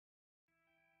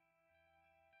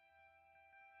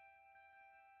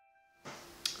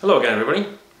Hello again everybody.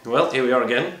 Well, here we are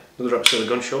again, another episode of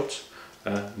Gun Shorts,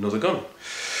 another gun.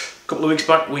 A couple of weeks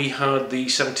back we had the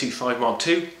 725 Mark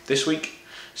II, this week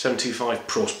 725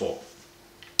 ProSport.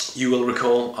 You will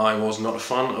recall I was not a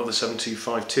fan of the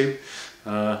 725-2,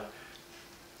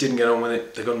 didn't get on with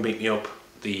it, the gun beat me up,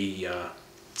 the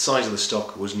size of the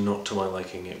stock was not to my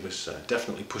liking, it was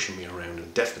definitely pushing me around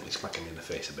and definitely smacking me in the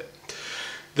face a bit.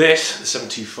 This, the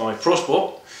 725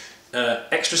 ProSport,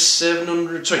 extra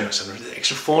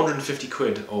 450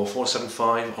 quid or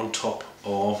 475 on top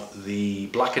of the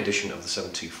black edition of the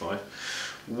 725.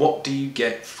 What do you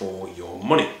get for your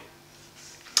money?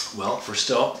 Well, for a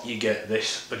start, you get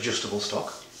this adjustable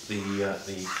stock.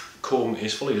 The comb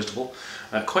is fully adjustable.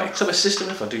 Quite a clever system,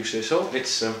 if I do say so.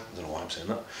 It's I don't know why I'm saying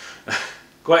that.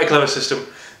 Quite a clever system.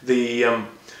 The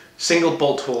single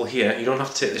bolt hole here, you don't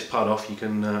have to take this pad off. You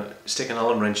can stick an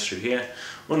Allen wrench through here,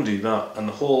 undo that, and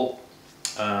the whole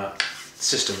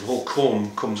system, the whole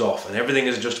comb comes off, and everything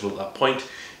is adjustable at that point.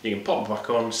 You can pop it back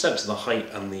on, set it to the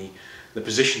height and the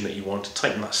position that you want, to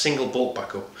tighten that single bolt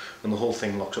back up, and the whole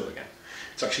thing locks up again.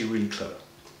 It's actually really clever.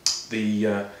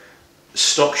 The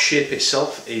stock shape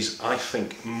itself is, I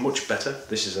think, much better.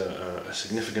 This is a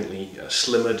significantly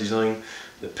slimmer design.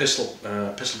 The pistol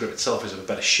grip itself is of a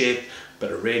better shape,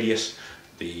 better radius.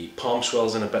 The palm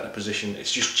swell's in a better position.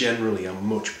 It's just generally a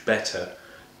much better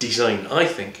design, I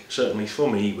think, certainly for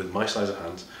me with my size of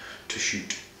hands, to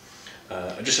shoot.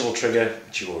 Adjustable trigger,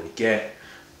 which you already get.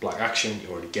 Black action, you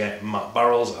already get. Matte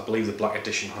barrels, I believe the black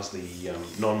edition has the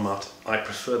non-matte. I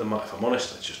prefer the matte, if I'm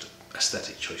honest. It's just an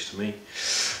aesthetic choice to me.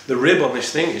 The rib on this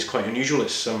thing is quite unusual.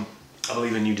 It's I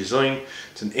believe a new design.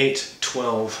 It's an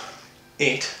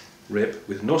 8-12-8 rib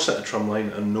with no centre tram line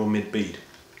and no mid bead.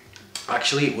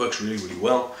 Actually, it works really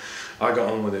well. I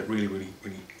got on with it really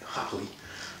happily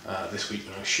this week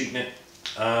when I was shooting it.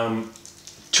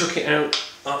 Took it out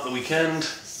at the weekend.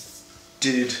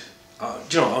 Do you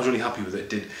know, I was really happy with it.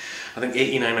 Did, I think,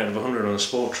 89 out of 100 on a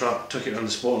sport trap. Took it on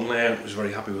the sporting layout, was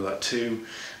very happy with that too.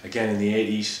 Again in the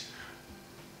 80s.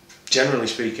 Generally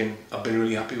speaking, I've been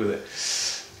really happy with it.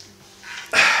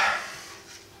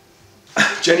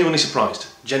 Genuinely surprised.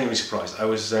 I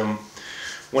was,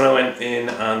 when I went in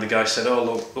and the guy said, "Oh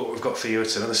look what we've got for you,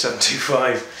 it's another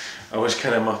 725, I was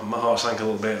kind of, my heart sank a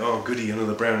little bit. Oh goody,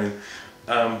 another Browning.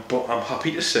 But I'm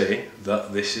happy to say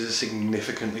that this is a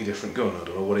significantly different gun. I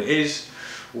don't know what it is,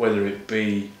 whether it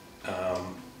be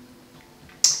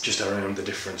just around the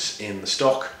difference in the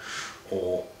stock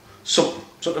or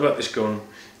something about this gun.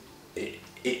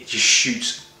 It just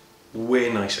shoots way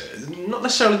nicer. Not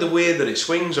necessarily the way that it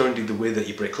swings or indeed the way that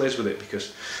you break clears with it,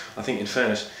 because I think in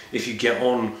fairness, if you get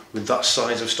on with that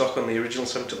size of stock on the original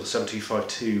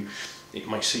 725-2, it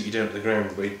might suit you down to the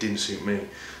ground, but it didn't suit me.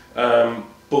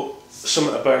 But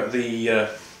something about the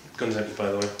gun's empty,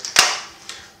 by the way.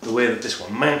 The way that this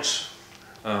one mounts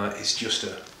is just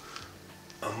a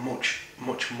much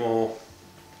more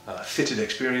fitted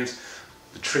experience.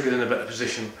 The trigger's in a better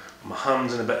position, my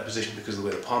hand's in a better position because of the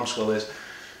way the palm swell is.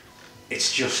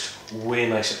 It's just way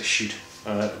nicer to shoot.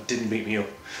 It didn't beat me up.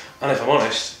 And if I'm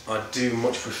honest, I do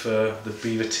much prefer the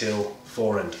beaver tail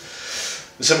forend.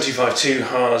 The 725-2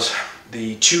 has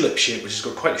the tulip shape, which has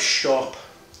got quite a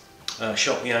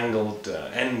sharply angled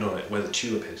end on it where the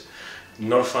tulip is.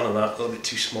 Not a fan of that, a little bit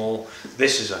too small.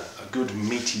 This is a good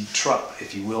meaty trap,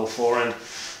 if you will, forend.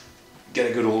 Get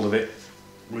a good hold of it.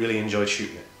 Really enjoyed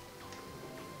shooting it.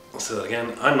 I'll say that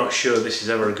again. I'm not sure this is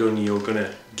ever a gun you're going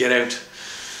to get out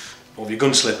of your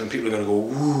gun slip and people are going to go,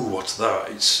 "Ooh, what's that?"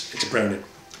 It's a Browning.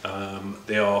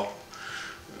 They are,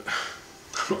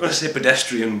 I'm not going to say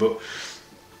pedestrian, but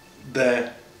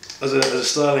they're, as a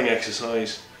styling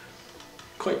exercise,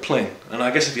 quite plain. And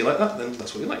I guess if you like that, then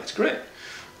that's what you like. It's great.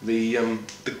 The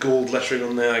gold lettering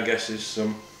on there, I guess, is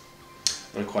an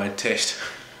acquired taste.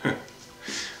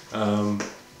 But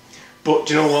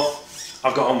do you know what?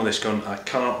 I've got on with this gun. I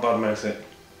cannot badmouth it.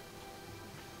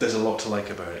 There's a lot to like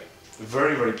about it.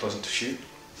 Very pleasant to shoot.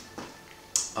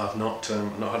 I've not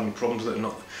had any problems with it.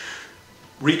 Not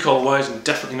recoil wise, and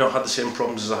definitely not had the same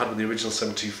problems as I had with the original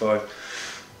 725.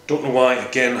 Don't know why.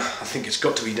 Again, I think it's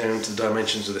got to be down to the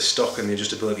dimensions of the stock and the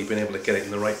adjustability, being able to get it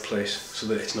in the right place so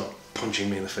that it's not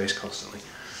punching me in the face constantly.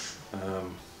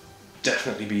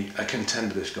 Definitely be a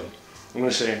contender, this gun. I'm going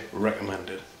to say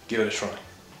recommended. Give it a try.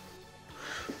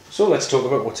 So let's talk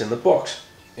about what's in the box.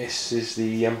 This is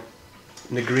the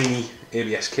Negrini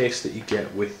ABS case that you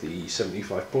get with the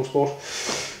 75 ProSport.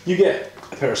 You get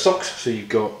a pair of socks, so you've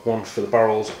got one for the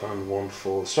barrels and one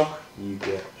for the stock. You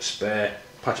get a spare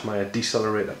Patchmeyer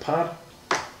decelerator pad,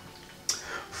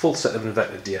 full set of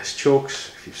Invector DS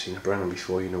chokes. If you've seen a Browning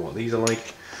before, you know what these are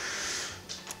like.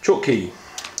 Choke key,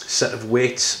 set of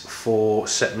weights for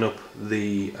setting up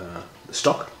the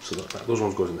stock, so those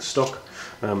ones go in the stock.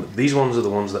 These ones are the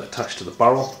ones that attach to the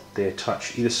barrel. They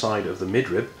attach either side of the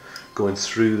midrib, going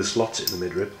through the slots in the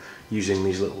midrib using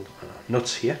these little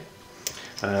nuts here.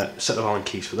 Set of Allen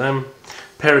keys for them.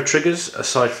 Pair of triggers,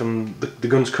 aside from the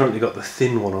gun's currently got the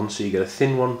thin one on, so you get a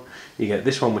thin one, you get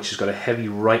this one which has got a heavy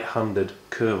right-handed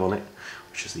curve on it,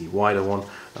 which is the wider one,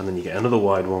 and then you get another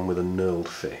wide one with a knurled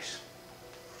face.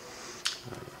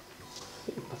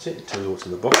 That's it, it tells you what's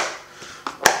in the box.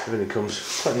 Everything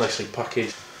comes quite nicely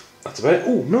packaged. That's about it.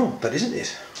 Oh no, that isn't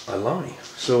it. I lie.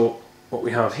 So what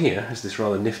we have here is this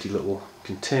rather nifty little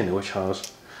container which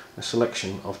has a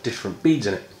selection of different beads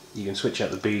in it. You can switch out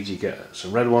the beads, you get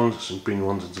some red ones, some green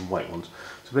ones and some white ones.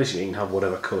 So basically you can have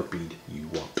whatever colour bead you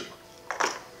want.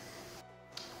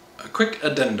 A quick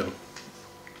addendum.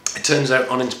 It turns out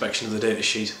on inspection of the data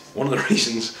sheet, one of the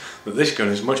reasons that this gun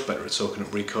is much better at soaking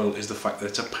up recoil is the fact that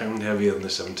it's a pound heavier than the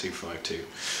 725 II.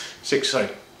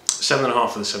 7.5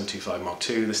 for the 725 Mark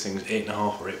II, this thing's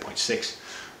 8.5 or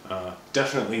 8.6.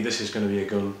 Definitely this is going to be a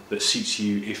gun that suits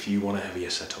you if you want a heavier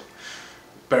setup.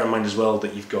 Bear in mind as well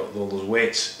that you've got all those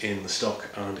weights in the stock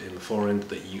and in the forend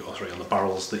that you, on the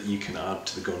barrels, that you can add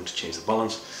to the gun to change the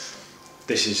balance.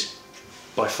 This is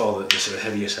by far the sort of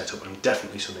heavier setup, and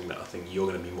definitely something that I think you're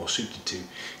going to be more suited to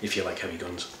if you like heavy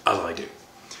guns, as I do.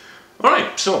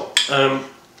 Alright, so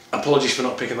apologies for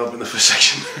not picking up in the first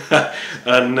section.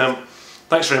 And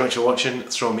thanks very much for watching.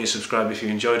 Throw me a subscribe if you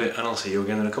enjoyed it, and I'll see you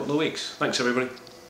again in a couple of weeks. Thanks everybody.